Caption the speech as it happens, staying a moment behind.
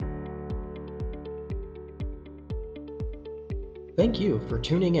Thank you for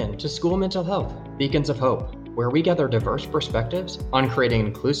tuning in to School Mental Health Beacons of Hope, where we gather diverse perspectives on creating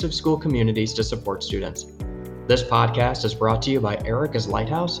inclusive school communities to support students. This podcast is brought to you by Erica's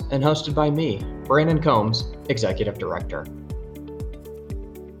Lighthouse and hosted by me, Brandon Combs, Executive Director.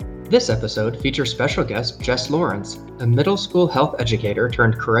 This episode features special guest Jess Lawrence, a middle school health educator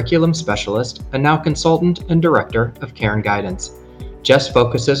turned curriculum specialist and now consultant and director of Care and Guidance. Jess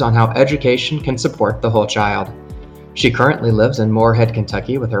focuses on how education can support the whole child. She currently lives in Moorhead,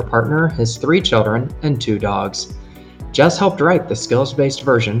 Kentucky with her partner, his 3 children, and 2 dogs. Jess helped write the skills-based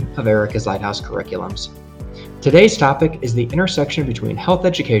version of Erica's Lighthouse curriculums. Today's topic is the intersection between health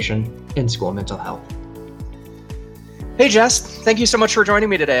education and school mental health. Hey Jess, thank you so much for joining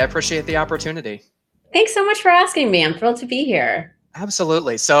me today. I appreciate the opportunity. Thanks so much for asking me. I'm thrilled to be here.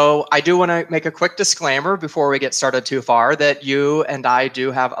 Absolutely. So I do want to make a quick disclaimer before we get started too far that you and I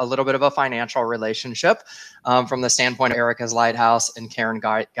do have a little bit of a financial relationship from the standpoint of Erica's Lighthouse and Care and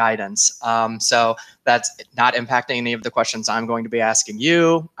Guidance. So that's not impacting any of the questions I'm going to be asking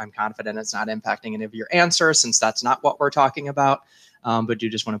you. I'm confident it's not impacting any of your answers since that's not what we're talking about. But do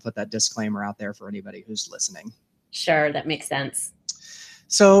just want to put that disclaimer out there for anybody who's listening. Sure, that makes sense.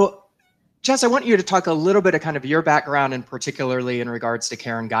 So Jess, I want you to talk a little bit of kind of your background and particularly in regards to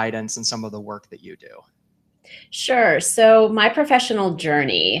Care and Guidance and some of the work that you do. Sure. So my professional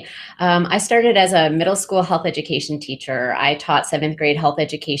journey, I started as a middle school health education teacher. I taught 7th grade health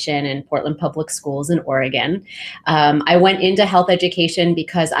education in Portland Public Schools in Oregon. I went into health education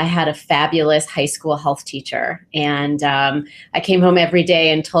because I had a fabulous high school health teacher. And I came home every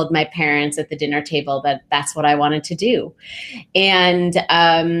day and told my parents at the dinner table that that's what I wanted to do. And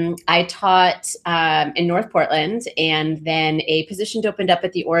I taught in North Portland, and then a position opened up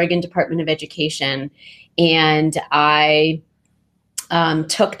at the Oregon Department of Education. And I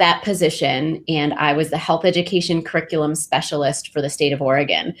took that position, and I was the health education curriculum specialist for the state of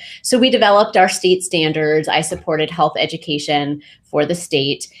Oregon. So we developed our state standards. I supported health education for the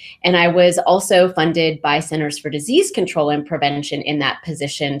state. And I was also funded by Centers for Disease Control and Prevention in that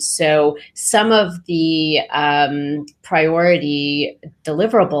position. So some of the priority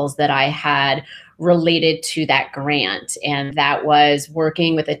deliverables that I had related to that grant. And that was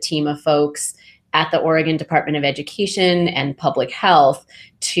working with a team of folks at the Oregon Department of Education and Public Health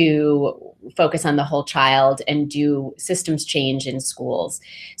to focus on the whole child and do systems change in schools.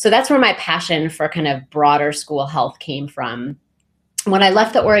 So that's where my passion for kind of broader school health came from. When I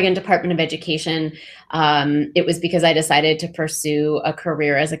left the Oregon Department of Education, it was because I decided to pursue a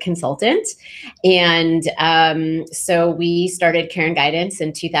career as a consultant. And so we started Care and Guidance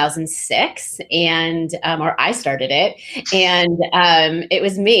in 2006, or I started it. And it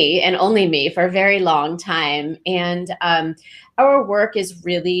was me and only me for a very long time. And our work is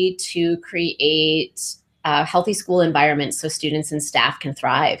really to create healthy school environments so students and staff can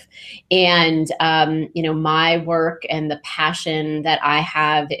thrive. And, my work and the passion that I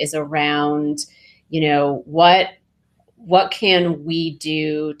have is around, what can we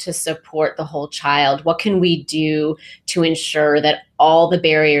do to support the whole child? What can we do to ensure that all the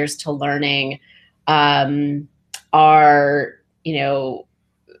barriers to learning are,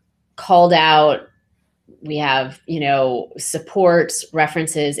 called out? We have, supports,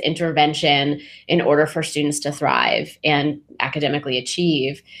 references, intervention in order for students to thrive and academically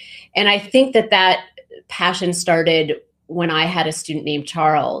achieve. And I think that passion started when I had a student named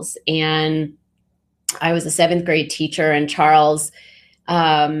Charles, and I was a 7th grade teacher, and Charles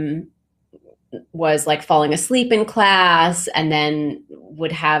was like falling asleep in class and then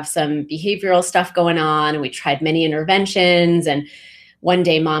would have some behavioral stuff going on. And we tried many interventions, and one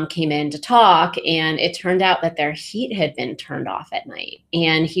day mom came in to talk, and it turned out that their heat had been turned off at night,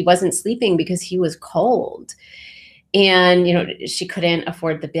 and he wasn't sleeping because he was cold. And, she couldn't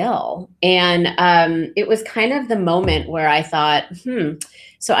afford the bill. And it was kind of the moment where I thought,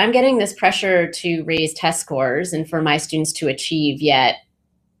 so I'm getting this pressure to raise test scores and for my students to achieve, yet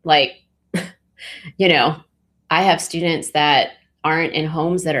I have students that aren't in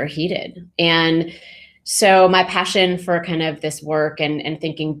homes that are heated. And so my passion for kind of this work and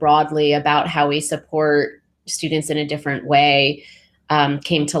thinking broadly about how we support students in a different way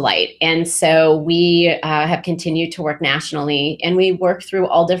came to light. And so we have continued to work nationally, and we work through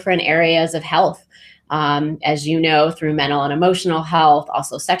all different areas of health, as you know, through mental and emotional health,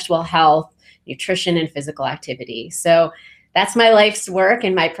 also sexual health, nutrition, and physical activity. So that's my life's work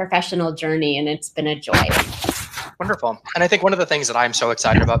and my professional journey, and it's been a joy. Wonderful. And I think one of the things that I'm so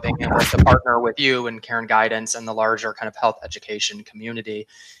excited about being able to partner with you and Care and Guidance and the larger kind of health education community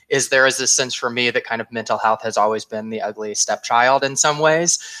is there is this sense for me that kind of mental health has always been the ugly stepchild in some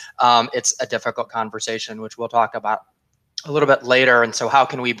ways. It's a difficult conversation, which we'll talk about a little bit later. And so how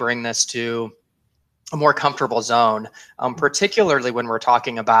can we bring this to a more comfortable zone, particularly when we're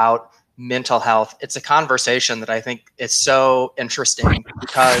talking about mental health? It's a conversation that I think is so interesting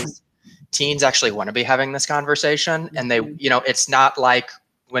because teens actually want to be having this conversation. And they, it's not like,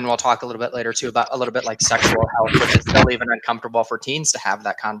 when we'll talk a little bit later too about a little bit like sexual health, which is still even uncomfortable for teens to have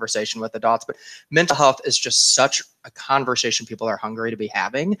that conversation with adults. But mental health is just such a conversation people are hungry to be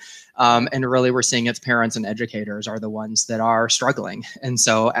having. And really we're seeing it's parents and educators are the ones that are struggling. And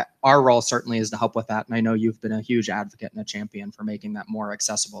so our role certainly is to help with that. And I know you've been a huge advocate and a champion for making that more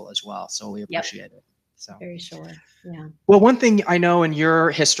accessible as well. So we appreciate it. So very sure. Yeah. Well, one thing I know in your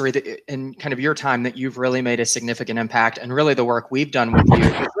history, that in kind of your time, that you've really made a significant impact, and really the work we've done with you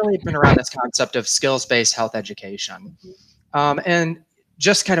has really been around this concept of skills-based health education. And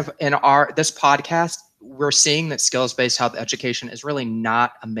just kind of in this podcast, we're seeing that skills-based health education is really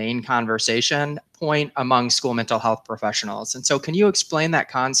not a main conversation point among school mental health professionals. And so can you explain that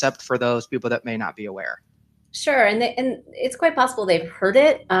concept for those people that may not be aware? Sure. And it's quite possible they've heard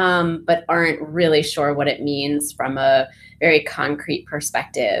it, but aren't really sure what it means from a very concrete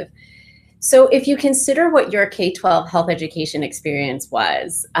perspective. So if you consider what your K-12 health education experience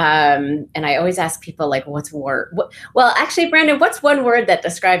was, and I always ask people, like, well, actually, Brandon, what's one word that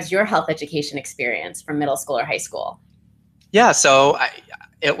describes your health education experience from middle school or high school? Yeah, so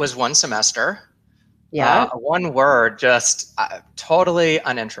it was one semester. Yeah. One word, just totally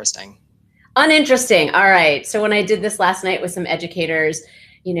uninteresting. Uninteresting. All right. So when I did this last night with some educators,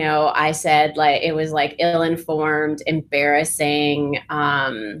 I said, like, it was like ill-informed, embarrassing,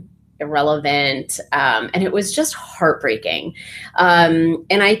 irrelevant, and it was just heartbreaking. And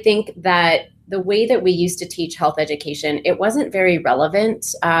I think that the way that we used to teach health education, it wasn't very relevant.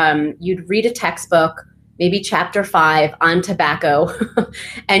 You'd read a textbook, maybe chapter 5 on tobacco,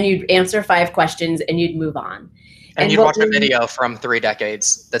 and you'd answer 5 questions and you'd move on. And you'd watch a video from 3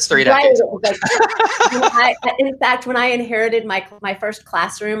 decades. That's 3 decades. Right. In fact, when I inherited my first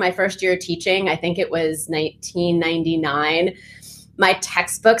classroom, my first year of teaching, I think it was 1999, my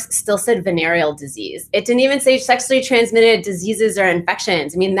textbooks still said venereal disease. It didn't even say sexually transmitted diseases or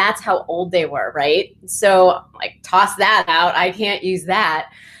infections. I mean, that's how old they were, right? So like, toss that out. I can't use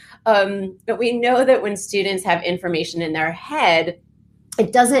that. But we know that when students have information in their head,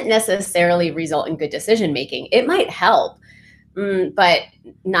 it doesn't necessarily result in good decision making. It might help, but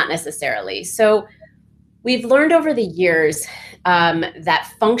not necessarily. So we've learned over the years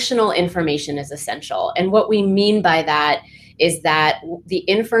that functional information is essential. And what we mean by that is that the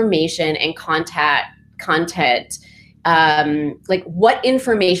information and content, like what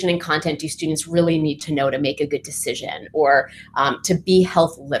information and content do students really need to know to make a good decision or to be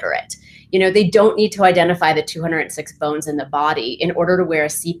health literate? They don't need to identify the 206 bones in the body in order to wear a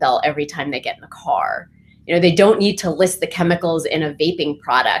seatbelt every time they get in the car. They don't need to list the chemicals in a vaping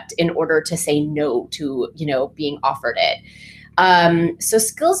product in order to say no to, being offered it. So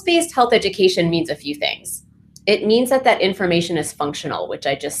skills-based health education means a few things. It means that information is functional, which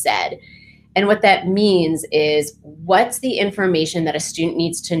I just said. And what that means is, what's the information that a student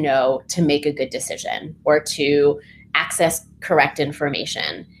needs to know to make a good decision or to access correct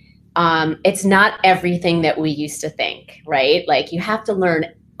information? It's not everything that we used to think, right? Like, you have to learn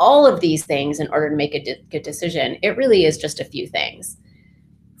all of these things in order to make a good decision. It really is just a few things.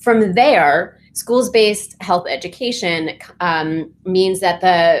 From there, schools-based health education means that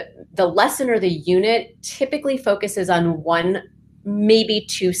the lesson or the unit typically focuses on 1, maybe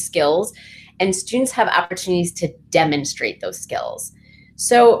 2 skills, and students have opportunities to demonstrate those skills.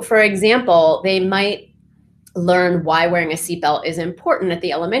 So, for example, they might learn why wearing a seatbelt is important at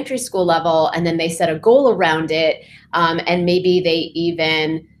the elementary school level, and then they set a goal around it, and maybe they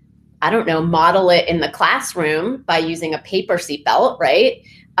even, model it in the classroom by using a paper seatbelt, right?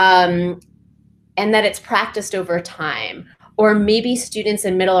 And that it's practiced over time. Or maybe students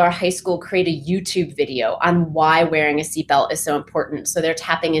in middle or high school create a YouTube video on why wearing a seatbelt is so important. So they're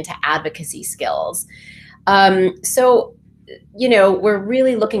tapping into advocacy skills. So we're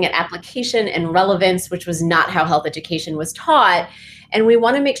really looking at application and relevance, which was not how health education was taught. And we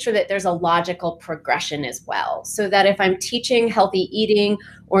want to make sure that there's a logical progression as well. So that if I'm teaching healthy eating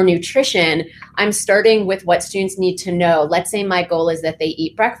or nutrition, I'm starting with what students need to know. Let's say my goal is that they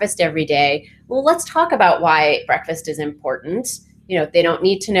eat breakfast every day. Well, let's talk about why breakfast is important. They don't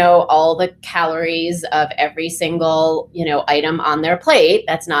need to know all the calories of every single, item on their plate.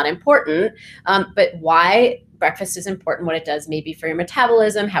 That's not important. But why breakfast is important, what it does maybe for your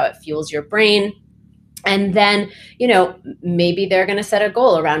metabolism, how it fuels your brain. And then, maybe they're going to set a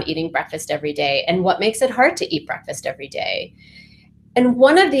goal around eating breakfast every day and what makes it hard to eat breakfast every day. And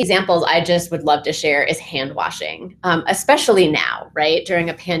one of the examples I just would love to share is hand washing, especially now, right? During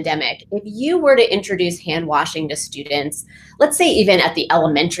a pandemic. If you were to introduce hand washing to students, let's say even at the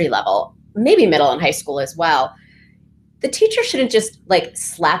elementary level, maybe middle and high school as well, the teacher shouldn't just like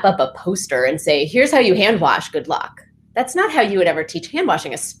slap up a poster and say, here's how you hand wash, good luck. That's not how you would ever teach hand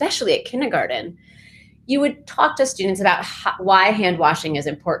washing, especially at kindergarten. You would talk to students about why hand washing is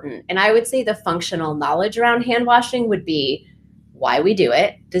important. And I would say the functional knowledge around hand washing would be why we do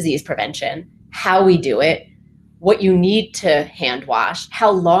it, disease prevention, how we do it, what you need to hand wash, how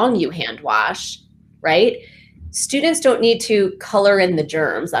long you hand wash, right? Students don't need to color in the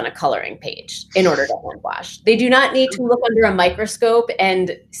germs on a coloring page in order to hand wash. They do not need to look under a microscope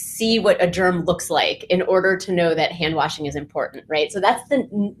and see what a germ looks like in order to know that hand washing is important, right? So that's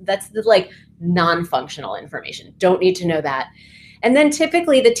the like non-functional information. Don't need to know that. And then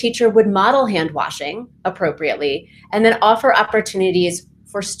typically the teacher would model hand washing appropriately and then offer opportunities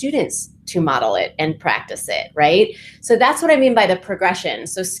for students to model it and practice it, right? So that's what I mean by the progression.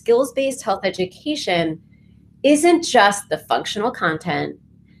 So skills-based health education isn't just the functional content,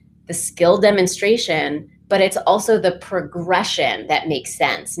 the skill demonstration, but it's also the progression that makes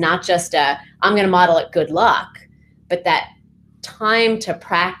sense. Not just I'm going to model it, good luck, but that time to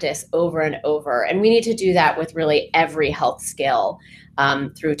practice over and over. And we need to do that with really every health skill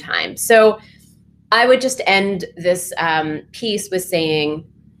through time. So I would just end this piece with saying,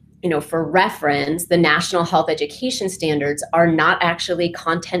 for reference, the National Health Education Standards are not actually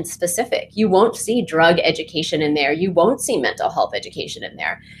content specific. You won't see drug education in there. You won't see mental health education in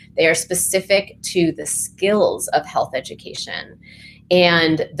there. They are specific to the skills of health education.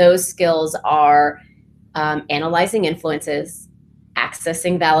 And those skills are analyzing influences,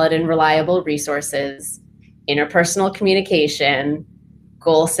 accessing valid and reliable resources, interpersonal communication,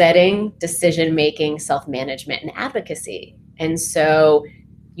 goal setting, decision-making, self-management, and advocacy. And so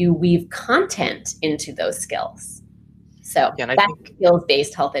you weave content into those skills. So yeah, that's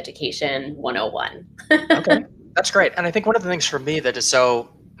skills-based health education 101. Okay, that's great. And I think one of the things for me that is so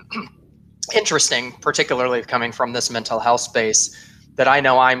interesting, particularly coming from this mental health space, that I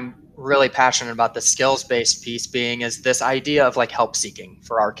know I'm really passionate about the skills-based piece being is this idea of like help seeking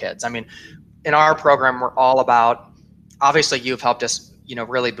for our kids. I mean, in our program, we're all about, obviously you've helped us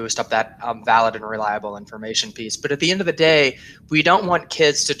really boost up that valid and reliable information piece. But at the end of the day, we don't want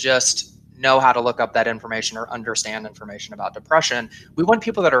kids to just know how to look up that information or understand information about depression. We want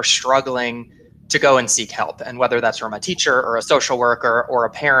people that are struggling to go and seek help. And whether that's from a teacher or a social worker or a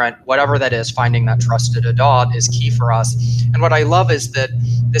parent, whatever that is, finding that trusted adult is key for us. And what I love is that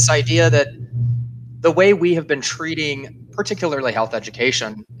this idea that the way we have been treating particularly health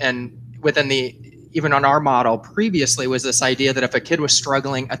education and even on our model previously was this idea that if a kid was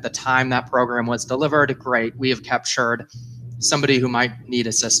struggling at the time that program was delivered, great, we have captured somebody who might need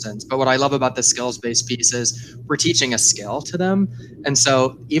assistance. But what I love about the skills-based piece is we're teaching a skill to them. And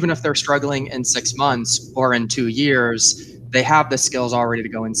so even if they're struggling in 6 months or in 2 years, they have the skills already to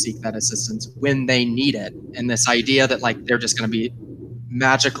go and seek that assistance when they need it. And this idea that like they're just going to be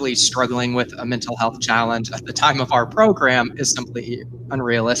magically struggling with a mental health challenge at the time of our program is simply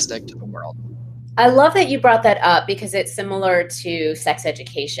unrealistic to the world. I love that you brought that up because it's similar to sex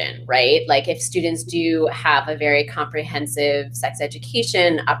education, right? Like if students do have a very comprehensive sex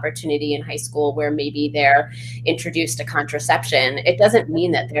education opportunity in high school where maybe they're introduced to contraception, it doesn't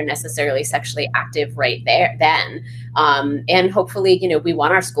mean that they're necessarily sexually active right there then. And hopefully, we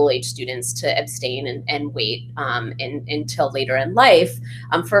want our school age students to abstain and wait until later in life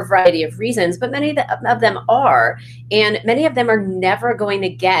for a variety of reasons, but many of them are, and many of them are never going to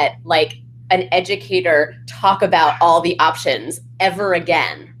get like an educator talk about all the options ever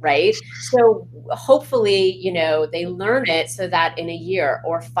again, right? So hopefully, they learn it so that in a year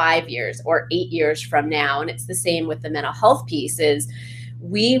or 5 years or 8 years from now, and it's the same with the mental health piece, is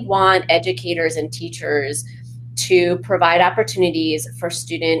we want educators and teachers to provide opportunities for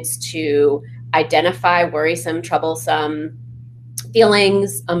students to identify worrisome, troublesome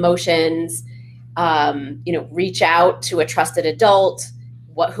feelings, emotions, reach out to a trusted adult,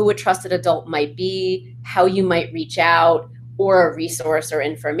 who a trusted adult might be, how you might reach out, or a resource or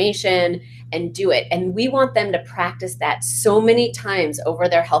information, and do it. And we want them to practice that so many times over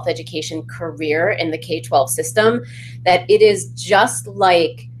their health education career in the K-12 system that it is just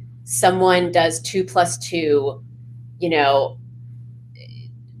like someone does 2 + 2,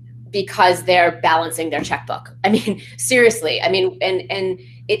 because they're balancing their checkbook. I mean, seriously. I mean, and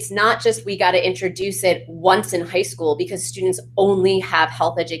it's not just we got to introduce it once in high school because students only have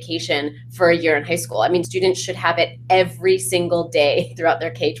health education for a year in high school. I mean, students should have it every single day throughout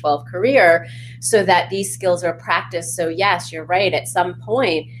their K-12 career so that these skills are practiced. So yes, you're right. At some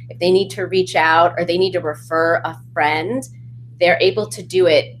point, if they need to reach out or they need to refer a friend, they're able to do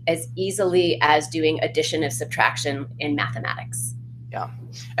it as easily as doing addition and subtraction in mathematics. Yeah.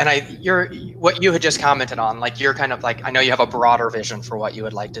 And what you had just commented on, like you're kind of like, I know you have a broader vision for what you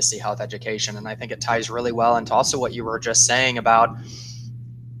would like to see health education. And I think it ties really well into also what you were just saying about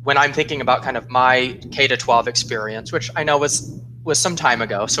when I'm thinking about kind of my K to 12 experience, which I know was some time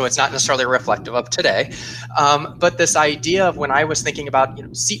ago, so it's not necessarily reflective of today. But this idea of when I was thinking about,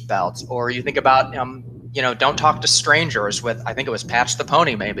 seat belts, or you think about, don't talk to strangers with, I think it was Patch the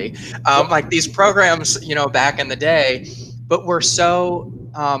Pony, maybe, like these programs, back in the day, but we're so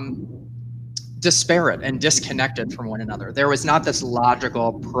disparate and disconnected from one another. There was not this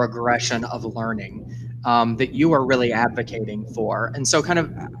logical progression of learning that you are really advocating for. And so kind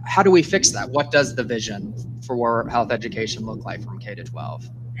of, how do we fix that? What does the vision for health education look like from K to 12?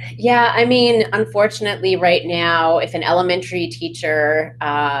 Yeah, I mean, unfortunately, right now, if an elementary teacher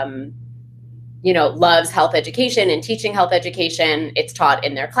loves health education and teaching health education, it's taught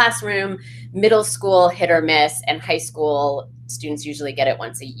in their classroom. Middle school, hit or miss, and high school, students usually get it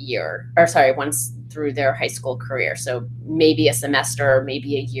once through their high school career. So maybe a semester,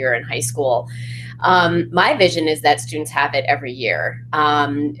 maybe a year in high school. My vision is that students have it every year.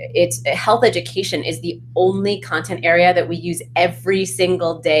 Health education is the only content area that we use every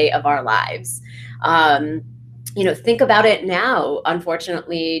single day of our lives. Think about it now.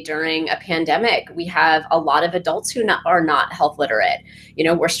 Unfortunately, during a pandemic, we have a lot of adults who are not health literate.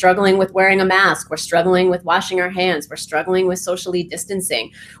 We're struggling with wearing a mask. We're struggling with washing our hands. We're struggling with socially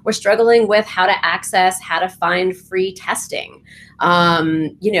distancing. We're struggling with how to find free testing.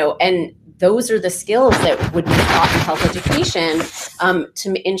 And those are the skills that would be taught in health education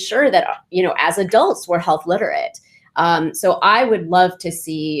to ensure that, as adults, we're health literate. So I would love to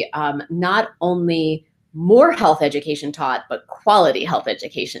see not only more health education taught, but quality health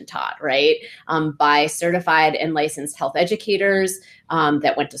education taught, right? By certified and licensed health educators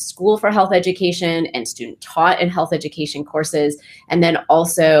that went to school for health education and student taught in health education courses. And then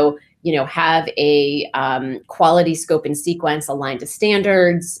also, have a quality scope and sequence aligned to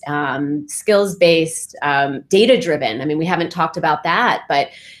standards, skills-based, data-driven. I mean, we haven't talked about that, but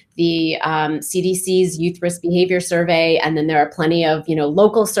the CDC's Youth Risk Behavior Survey, and then there are plenty of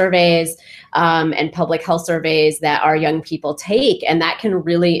local surveys and public health surveys that our young people take, and that can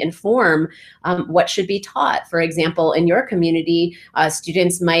really inform what should be taught. For example, in your community,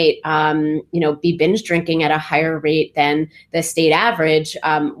 students might be binge drinking at a higher rate than the state average,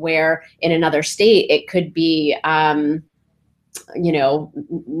 where in another state it could be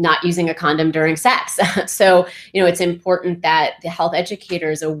not using a condom during sex. So, it's important that the health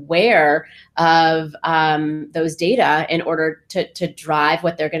educator is aware of those data in order to drive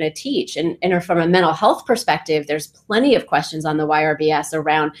what they're going to teach. And from a mental health perspective, there's plenty of questions on the YRBS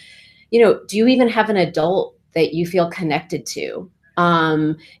around, do you even have an adult that you feel connected to?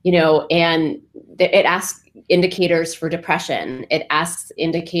 And it asks indicators for depression. It asks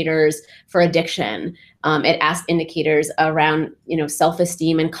indicators for addiction. It asks indicators around,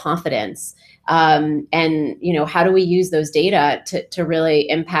 self-esteem and confidence. And how do we use those data to really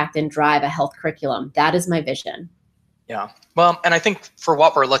impact and drive a health curriculum? That is my vision. Yeah. Well, and I think for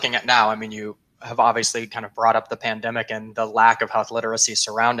what we're looking at now, I mean, you have obviously kind of brought up the pandemic and the lack of health literacy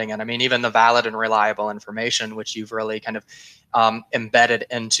surrounding it. I mean, even the valid and reliable information, which you've really kind of embedded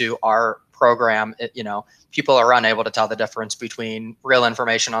into our program, people are unable to tell the difference between real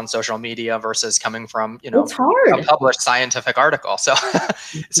information on social media versus coming from, it's hard. A published scientific article. So,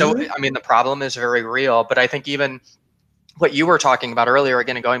 so I mean, the problem is very real, but I think even what you were talking about earlier,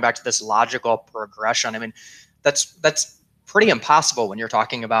 again, going back to this logical progression, I mean, that's pretty impossible when you're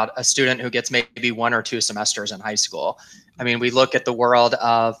talking about a student who gets maybe 1 or 2 semesters in high school. I mean, we look at the world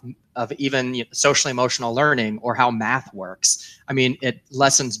of even social emotional learning or how math works. I mean,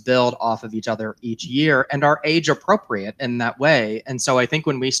 lessons build off of each other each year and are age appropriate in that way. And so I think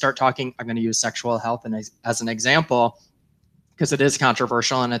when we start talking, I'm going to use sexual health as an example, because it is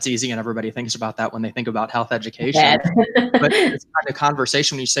controversial and it's easy and everybody thinks about that when they think about health education. But it's kind of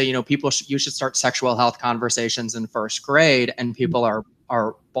conversation when you say, you should start sexual health conversations in first grade, and people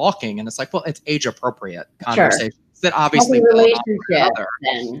are balking, and it's like, well, it's age appropriate conversations. Sure. That obviously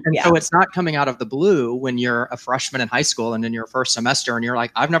so it's not coming out of the blue when you're a freshman in high school and in your first semester and you're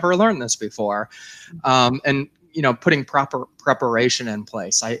like, I've never learned this before. And putting proper preparation in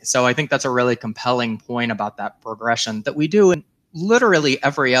place. So I think that's a really compelling point about that progression that we do literally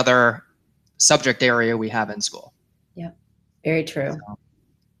every other subject area we have in school. Yep. Very true. So,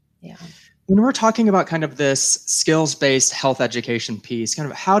 yeah. when we're talking about kind of this skills-based health education piece, kind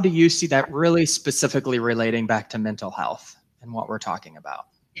of how do you see that really specifically relating back to mental health and what we're talking about?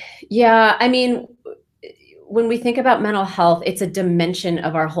 Yeah, I mean, when we think about mental health, it's a dimension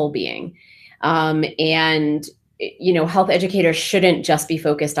of our whole being. And health educators shouldn't just be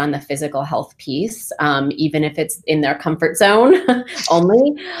focused on the physical health piece, even if it's in their comfort zone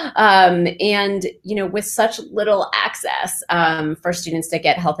only. With such little access for students to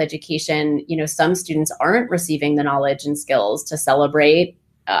get health education, some students aren't receiving the knowledge and skills to celebrate,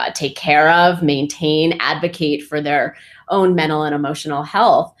 take care of, maintain, advocate for their own mental and emotional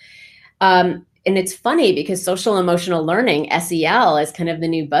health. And it's funny because social emotional learning, SEL, is kind of the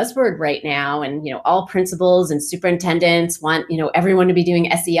new buzzword right now. And, all principals and superintendents want, everyone to be doing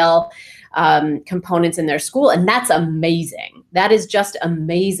SEL components in their school. And that's amazing. That is just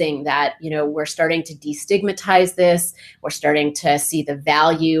amazing that, we're starting to destigmatize this. We're starting to see the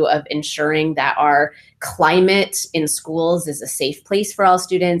value of ensuring that our climate in schools is a safe place for all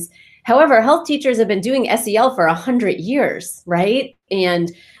students. However, health teachers have been doing SEL for 100 years, right?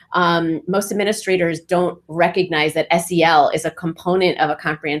 And most administrators don't recognize that SEL is a component of a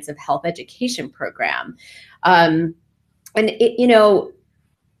comprehensive health education program. Let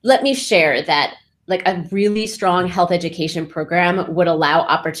me share that like a really strong health education program would allow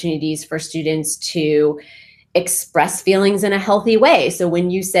opportunities for students to express feelings in a healthy way. So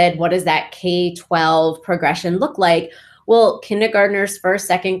when you said, what does that K-12 progression look like? Well, kindergartners, first,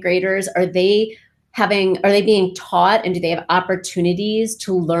 second graders, are they being taught, and do they have opportunities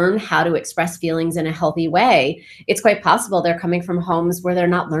to learn how to express feelings in a healthy way? It's quite possible they're coming from homes where they're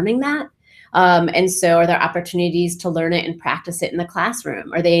not learning that. And so are there opportunities to learn it and practice it in the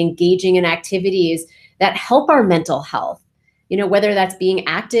classroom? Are they engaging in activities that help our mental health? Whether that's being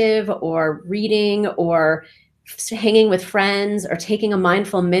active or reading or hanging with friends or taking a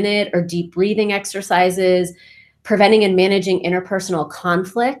mindful minute or deep breathing exercises, preventing and managing interpersonal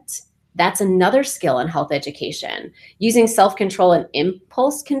conflict. That's another skill in health education. Using self-control and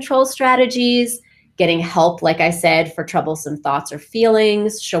impulse control strategies, getting help, like I said, for troublesome thoughts or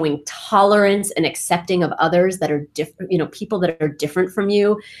feelings, showing tolerance and accepting of others that are different, people that are different from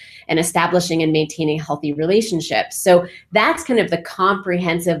you, and establishing and maintaining healthy relationships. So that's kind of the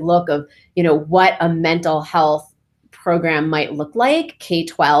comprehensive look of, what a mental health program might look like,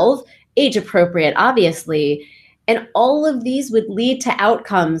 K-12, age appropriate, obviously. And all of these would lead to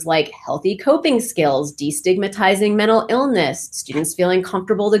outcomes like healthy coping skills, destigmatizing mental illness, students feeling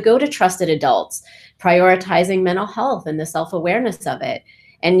comfortable to go to trusted adults, prioritizing mental health and the self-awareness of it.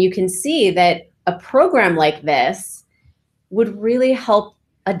 And you can see that a program like this would really help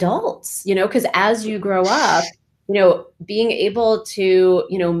adults, because as you grow up, being able to,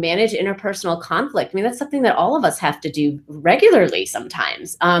 manage interpersonal conflict. I mean, that's something that all of us have to do regularly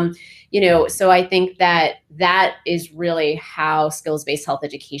sometimes. So I think that is really how skills-based health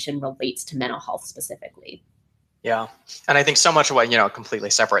education relates to mental health specifically. Yeah. And I think so much of what, completely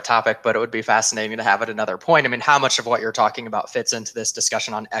separate topic, but it would be fascinating to have at another point. I mean, how much of what you're talking about fits into this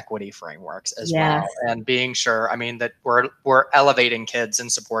discussion on equity frameworks as well, and being sure, that we're elevating kids and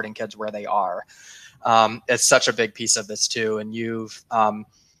supporting kids where they are. It's such a big piece of this too. And you've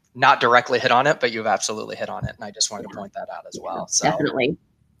not directly hit on it, but you've absolutely hit on it. And I just wanted to point that out as well. So definitely.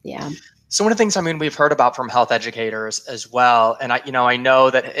 Yeah. So one of the things, we've heard about from health educators as well. And I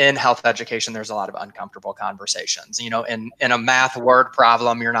know that in health education, there's a lot of uncomfortable conversations, in a math word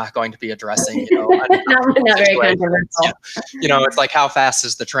problem, you're not going to be addressing, not very controversial. It's like, how fast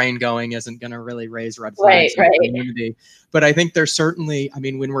is the train going isn't going to really raise red flags in the community. But I think there's certainly,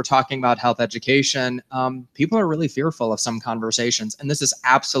 when we're talking about health education, people are really fearful of some conversations. And this is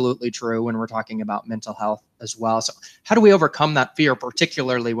absolutely true when we're talking about mental health as well. So how do we overcome that fear,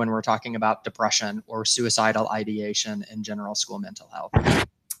 particularly when we're talking about depression or suicidal ideation in general school mental health?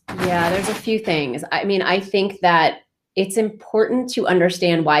 Yeah, there's a few things. I think that it's important to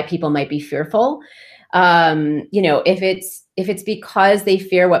understand why people might be fearful. If it's because they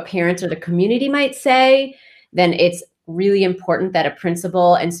fear what parents or the community might say, then it's really important that a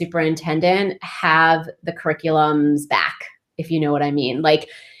principal and superintendent have the curriculums back, if you know what I mean. Like,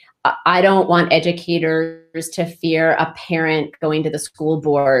 I don't want educators to fear a parent going to the school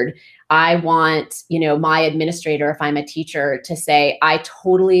board. I want, my administrator, if I'm a teacher, to say, I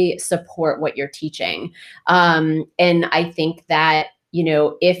totally support what you're teaching. And I think that,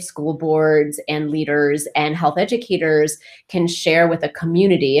 if school boards and leaders and health educators can share with a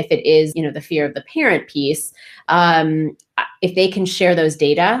community, if it is, the fear of the parent piece, if they can share those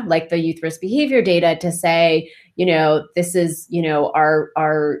data, like the youth risk behavior data, to say, this is,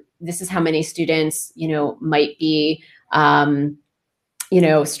 this is how many students, might be,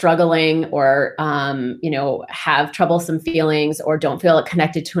 struggling or, have troublesome feelings or don't feel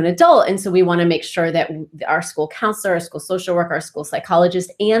connected to an adult. And so we want to make sure that our school counselor, our school social worker, our school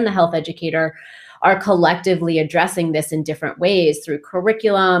psychologist, and the health educator are collectively addressing this in different ways through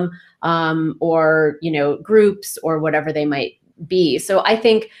curriculum, or, groups or whatever they might be. So I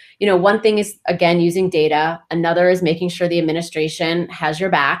think, one thing is, again, using data. Another is making sure the administration has your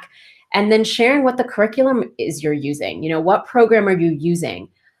back. And then sharing what the curriculum is you're using. What program are you using?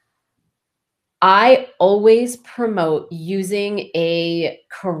 I always promote using a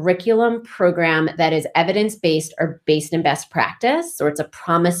curriculum program that is evidence-based or based in best practice, or it's a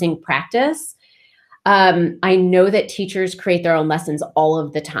promising practice. I know that teachers create their own lessons all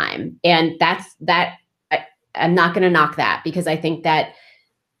of the time. And I'm not going to knock that, because I think that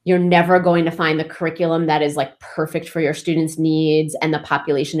you're never going to find the curriculum that is like perfect for your students' needs and the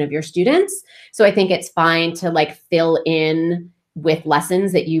population of your students. So I think it's fine to like fill in with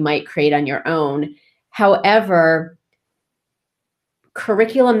lessons that you might create on your own. However,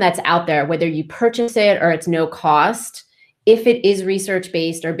 curriculum that's out there, whether you purchase it or it's no cost, if it is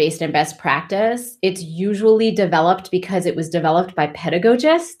research-based or based in best practice, it's usually developed because it was developed by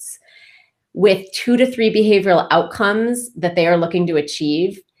pedagogists with 2 to 3 behavioral outcomes that they are looking to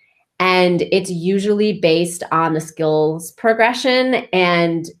achieve. And it's usually based on the skills progression,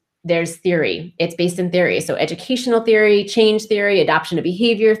 and there's theory. It's based in theory. So educational theory, change theory, adoption of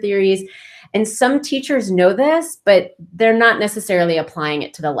behavior theories. And some teachers know this, but they're not necessarily applying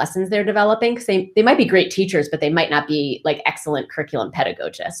it to the lessons they're developing, because they might be great teachers, but they might not be like excellent curriculum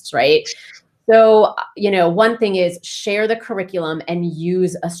pedagogists, right? So, one thing is share the curriculum and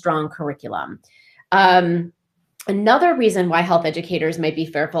use a strong curriculum. Another reason why health educators might be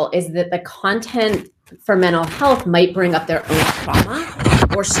fearful is that the content for mental health might bring up their own trauma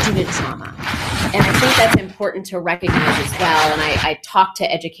or student trauma. And I think that's important to recognize as well. And I talk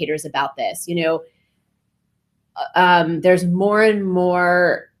to educators about this. There's more and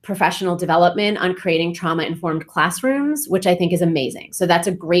more professional development on creating trauma-informed classrooms, which I think is amazing. So that's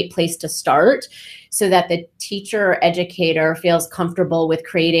a great place to start, so that the teacher or educator feels comfortable with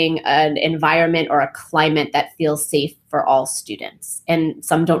creating an environment or a climate that feels safe for all students. And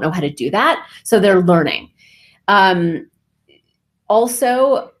some don't know how to do that, so they're learning.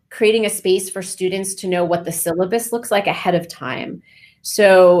 Also, creating a space for students to know what the syllabus looks like ahead of time.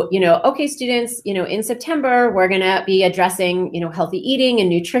 So, okay, students, in September, we're going to be addressing, healthy eating and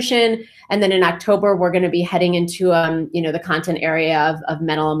nutrition. And then in October, we're going to be heading into, the content area of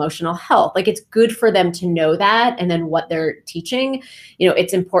mental emotional health. Like, it's good for them to know that. And then what they're teaching,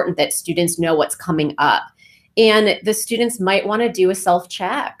 it's important that students know what's coming up. And the students might want to do a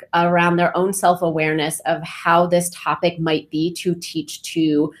self-check around their own self-awareness of how this topic might be to teach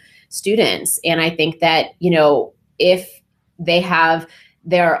to students. And I think that, if they have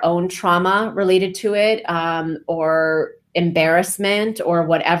their own trauma related to it, or embarrassment or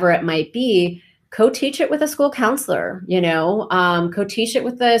whatever it might be, co-teach it with a school counselor, co-teach it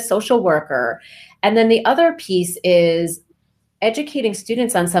with a social worker. And then the other piece is educating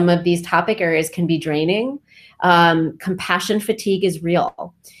students on some of these topic areas can be draining. Compassion fatigue is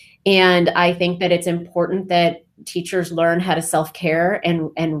real. And I think that it's important that teachers learn how to self-care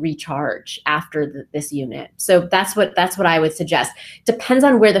and recharge after this unit. So that's what I would suggest. Depends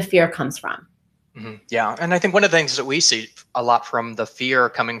on where the fear comes from. Mm-hmm. Yeah. And I think one of the things that we see a lot from the fear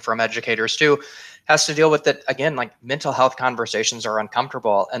coming from educators too has to deal with that, again, like mental health conversations are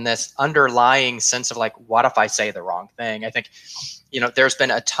uncomfortable, and this underlying sense of like, what if I say the wrong thing? I think, there's been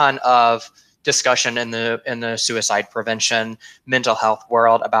a ton of discussion in the suicide prevention mental health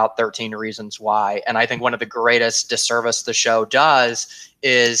world about 13 reasons why. And I think one of the greatest disservice the show does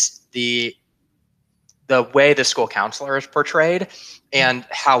is the way the school counselor is portrayed and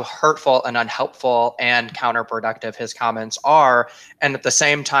how hurtful and unhelpful and counterproductive his comments are. And at the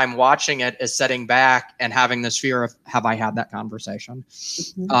same time, watching it is sitting back and having this fear of, have I had that conversation?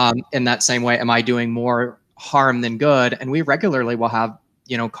 Mm-hmm. In that same way, am I doing more harm than good? And we regularly will have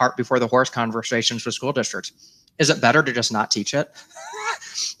cart before the horse conversations with school districts. Is it better to just not teach it?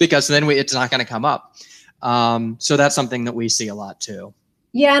 Because then it's not going to come up. So that's something that we see a lot too.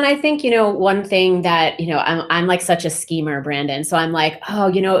 Yeah. And I think, one thing that, I'm like such a schemer, Brandon. So I'm like,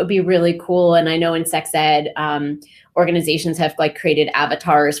 it would be really cool. And I know in sex ed, organizations have like created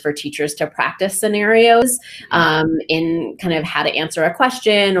avatars for teachers to practice scenarios in kind of how to answer a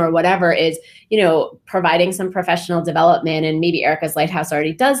question or whatever, is, providing some professional development. And maybe Erica's Lighthouse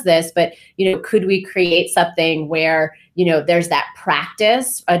already does this, but, could we create something where, there's that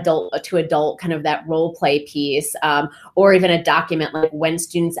practice, adult to adult, kind of that role play piece, or even a document like, when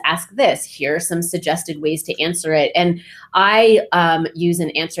students ask this, here are some suggested ways to answer it. And I use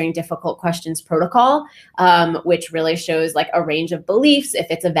an answering difficult questions protocol, which really shows like a range of beliefs, if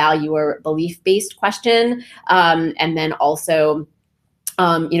it's a value or belief-based question. And then also,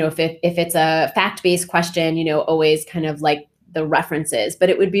 if it's a fact-based question, always kind of like the references. But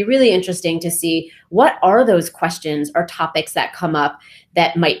it would be really interesting to see, what are those questions or topics that come up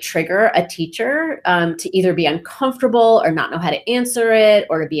that might trigger a teacher to either be uncomfortable or not know how to answer it,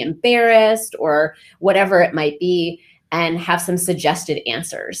 or to be embarrassed, or whatever it might be, and have some suggested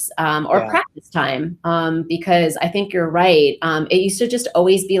answers or practice time. Because I think you're right. It used to just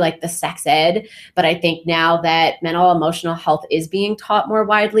always be like the sex ed, but I think now that mental emotional health is being taught more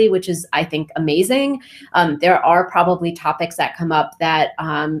widely, which is, I think, amazing, there are probably topics that come up that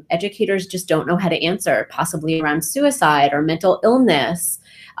educators just don't know how to answer, possibly around suicide or mental illness.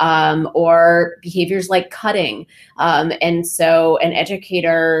 Or behaviors like cutting. And so an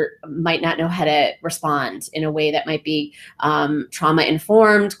educator might not know how to respond in a way that might be trauma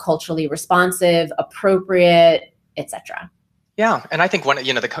informed, culturally responsive, appropriate, etc. Yeah. And I think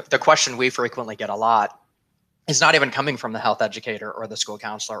the question we frequently get a lot is not even coming from the health educator or the school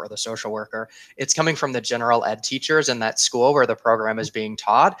counselor or the social worker. It's coming from the general ed teachers in that school where the program is being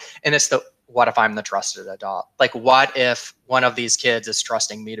taught. And it's what if I'm the trusted adult? Like, what if one of these kids is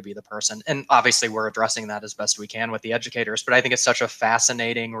trusting me to be the person? And obviously we're addressing that as best we can with the educators, but I think it's such a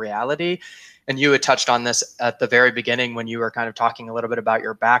fascinating reality. And you had touched on this at the very beginning when you were kind of talking a little bit about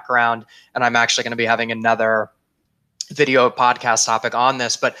your background. And I'm actually going to be having another video podcast topic on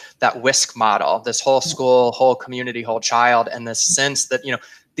this, but that WISC model, this whole school, whole community, whole child, and this sense that,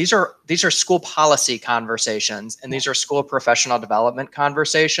 these are school policy conversations, and these are school professional development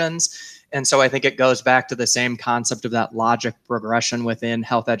conversations. And so I think it goes back to the same concept of that logic progression within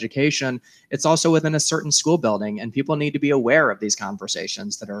health education. It's also within a certain school building, and people need to be aware of these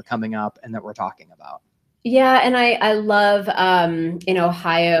conversations that are coming up and that we're talking about. Yeah, and I love in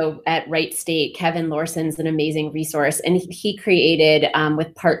Ohio at Wright State, Kevin Lawson's an amazing resource, and he created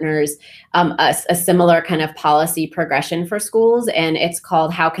with partners a similar kind of policy progression for schools, and it's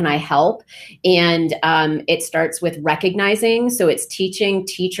called How Can I Help? And it starts with recognizing, so it's teaching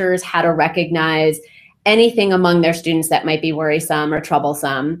teachers how to recognize anything among their students that might be worrisome or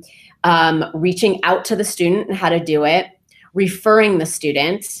troublesome, reaching out to the student and how to do it, referring the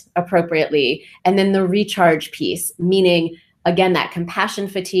student appropriately, and then the recharge piece, meaning, again, that compassion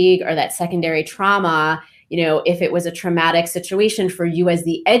fatigue or that secondary trauma, if it was a traumatic situation for you as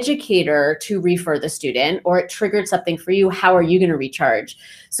the educator to refer the student, or it triggered something for you, how are you going to recharge?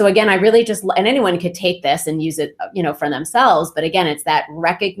 So again, I really and anyone could take this and use it, for themselves. But again, it's that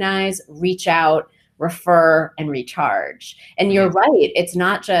recognize, reach out, refer, and recharge. And you're right. It's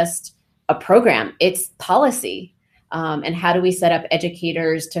not just a program, it's policy. And how do we set up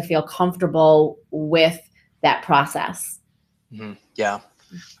educators to feel comfortable with that process? Mm-hmm. Yeah.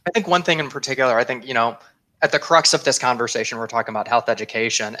 I think one thing in particular, at the crux of this conversation, we're talking about health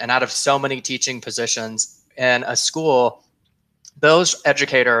education, and out of so many teaching positions in a school, those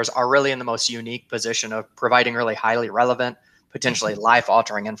educators are really in the most unique position of providing really highly relevant, potentially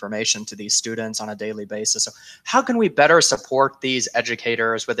life-altering information to these students on a daily basis. So how can we better support these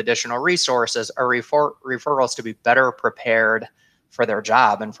educators with additional resources or referrals to be better prepared for their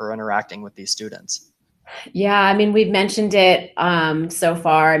job and for interacting with these students? Yeah, we've mentioned it so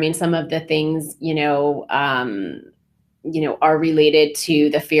far. Some of the things, are related to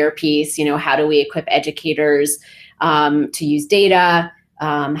the fear piece. How do we equip educators to use data?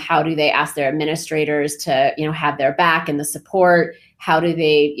 How do they ask their administrators to, have their back and the support? How do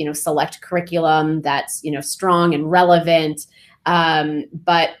they, select curriculum that's, strong and relevant?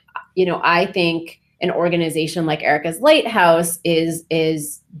 But, I think an organization like Erica's Lighthouse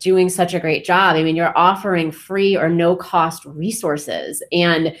is doing such a great job. You're offering free or no cost resources,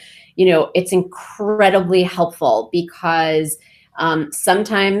 and, it's incredibly helpful because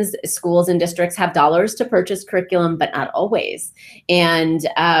sometimes schools and districts have dollars to purchase curriculum, but not always. And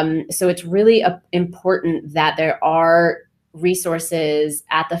so it's really important that there are resources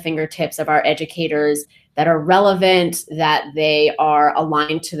at the fingertips of our educators that are relevant, that they are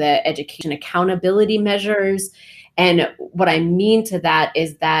aligned to the education accountability measures. And what I mean to that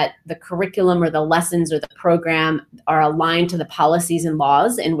is that the curriculum or the lessons or the program are aligned to the policies and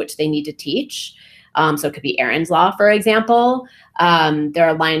laws in which they need to teach. So it could be Aaron's Law, for example. They're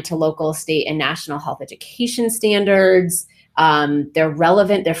aligned to local, state, and national health education standards. They're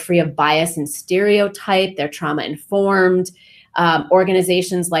relevant, they're free of bias and stereotype, they're trauma informed.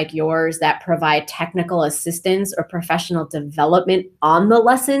 Organizations like yours that provide technical assistance or professional development on the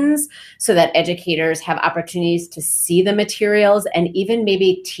lessons so that educators have opportunities to see the materials and even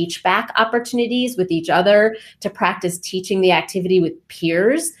maybe teach back opportunities with each other to practice teaching the activity with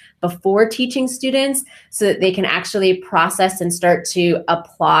peers before teaching students so that they can actually process and start to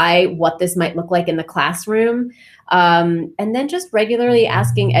apply what this might look like in the classroom. And then just regularly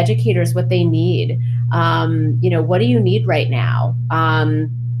asking educators what they need. What do you need right now? And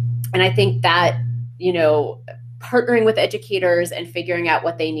I think that, partnering with educators and figuring out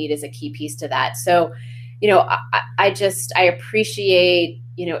what they need is a key piece to that. So, I appreciate,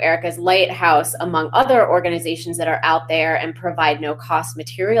 Erica's Lighthouse, among other organizations that are out there and provide no cost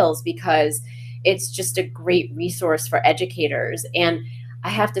materials, because it's just a great resource for educators. And I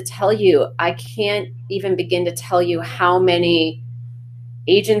have to tell you, I can't even begin to tell you how many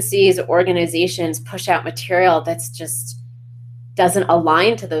agencies, organizations push out material that's just doesn't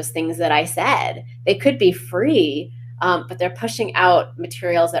align to those things that I said. They could be free, but they're pushing out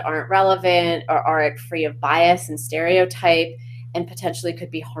materials that aren't relevant or aren't free of bias and stereotype and potentially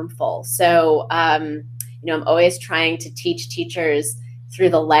could be harmful. So, I'm always trying to teach teachers through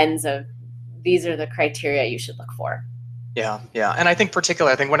the lens of these are the criteria you should look for. Yeah. And I think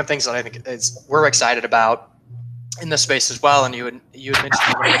particularly, one of the things that I think is we're excited about in this space as well, and you had mentioned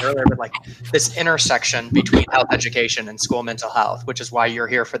it earlier, but like this intersection between health education and school mental health, which is why you're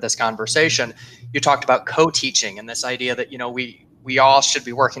here for this conversation. You talked about co-teaching and this idea that, we all should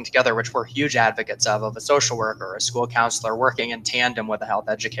be working together, which we're huge advocates of a social worker, a school counselor working in tandem with a health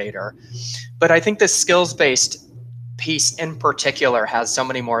educator. But I think this skills-based piece in particular has so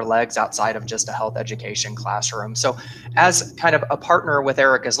many more legs outside of just a health education classroom. So as kind of a partner with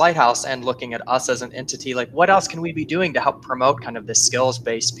Erica's Lighthouse and looking at us as an entity, like what else can we be doing to help promote kind of this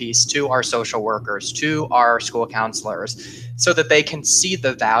skills-based piece to our social workers, to our school counselors, so that they can see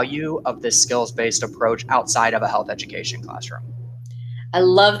the value of this skills-based approach outside of a health education classroom? I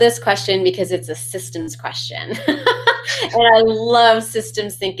love this question because it's a systems question. And I love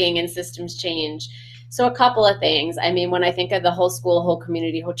systems thinking and systems change. So a couple of things. When I think of the whole school, whole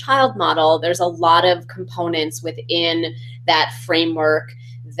community, whole child model, there's a lot of components within that framework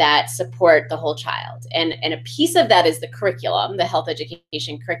that support the whole child. And a piece of that is the curriculum, the health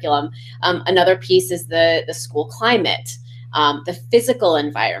education curriculum. Another piece is the school climate, the physical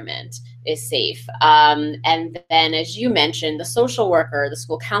environment is safe. And then, as you mentioned, the social worker, the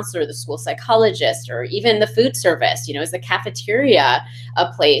school counselor, the school psychologist, or even the food service, is the cafeteria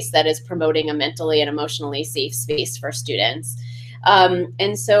a place that is promoting a mentally and emotionally safe space for students?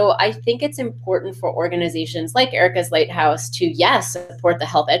 And so I think it's important for organizations like Erica's Lighthouse to, yes, support the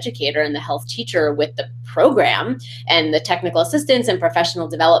health educator and the health teacher with the program and the technical assistance and professional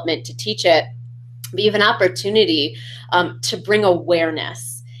development to teach it, but you have an opportunity to bring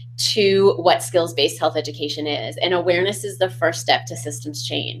awareness to what skills-based health education is. And awareness is the first step to systems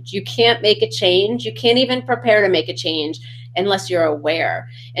change. You can't make a change. You can't even prepare to make a change unless you're aware.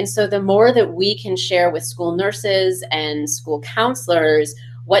 And so the more that we can share with school nurses and school counselors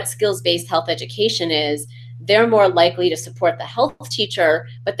what skills-based health education is, they're more likely to support the health teacher,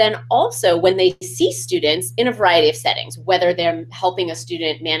 but then also when they see students in a variety of settings, whether they're helping a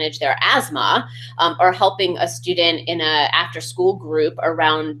student manage their asthma or helping a student in an after-school group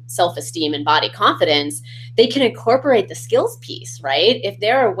around self-esteem and body confidence, they can incorporate the skills piece, right? If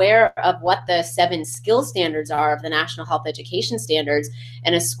they're aware of what the 7 skill standards are of the National Health Education Standards,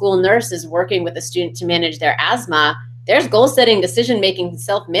 and a school nurse is working with a student to manage their asthma, there's goal setting, decision making,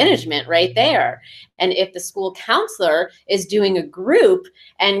 self-management right there. And if the school counselor is doing a group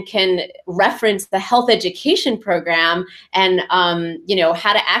and can reference the health education program and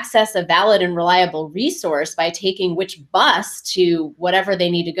how to access a valid and reliable resource by taking which bus to whatever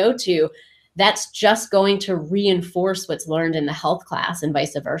they need to go to, that's just going to reinforce what's learned in the health class and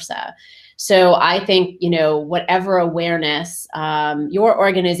vice versa. So I think, whatever awareness your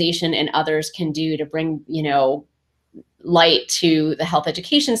organization and others can do to bring, light to the health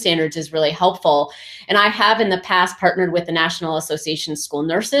education standards is really helpful. And I have in the past partnered with the National Association of School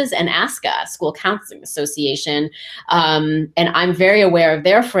Nurses and ASCA, School Counseling Association. And I'm very aware of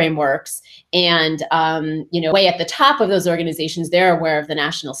their frameworks. And, way at the top of those organizations, they're aware of the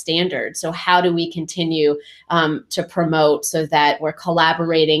national standards. So how do we continue to promote so that we're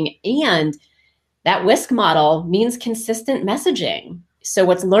collaborating? And that WISC model means consistent messaging. So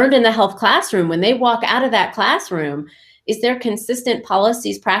what's learned in the health classroom, when they walk out of that classroom, is there consistent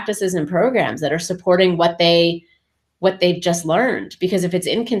policies, practices, and programs that are supporting what they've just learned? Because if it's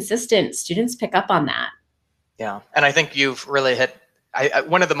inconsistent, students pick up on that. Yeah, and I think you've really hit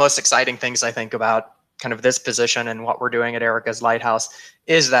one of the most exciting things I think about kind of this position and what we're doing at Erica's Lighthouse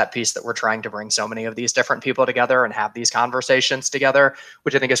is that piece that we're trying to bring so many of these different people together and have these conversations together,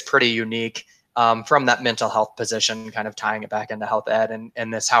 which I think is pretty unique from that mental health position, kind of tying it back into health ed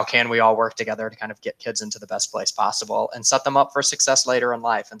and this, how can we all work together to kind of get kids into the best place possible and set them up for success later in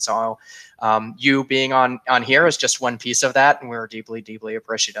life. And so you being on here is just one piece of that. And we're deeply, deeply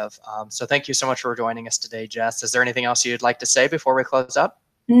appreciative. So thank you so much for joining us today, Jess. Is there anything else you'd like to say before we close up?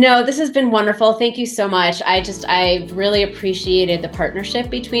 No, this has been wonderful. Thank you so much. I really appreciated the partnership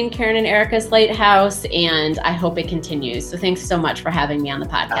between Karen and Erica's Lighthouse, and I hope it continues. So thanks so much for having me on the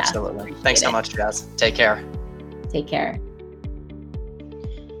podcast. Absolutely. Thanks so much, Jess. Take care. Take care.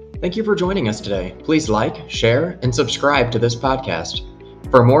 Thank you for joining us today. Please like, share, and subscribe to this podcast.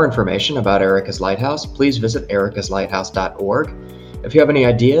 For more information about Erica's Lighthouse, please visit ericaslighthouse.org. If you have any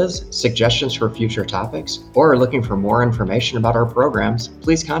ideas, suggestions for future topics, or are looking for more information about our programs,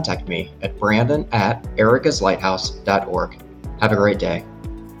 please contact me at brandon@ericaslighthouse.org. Have a great day.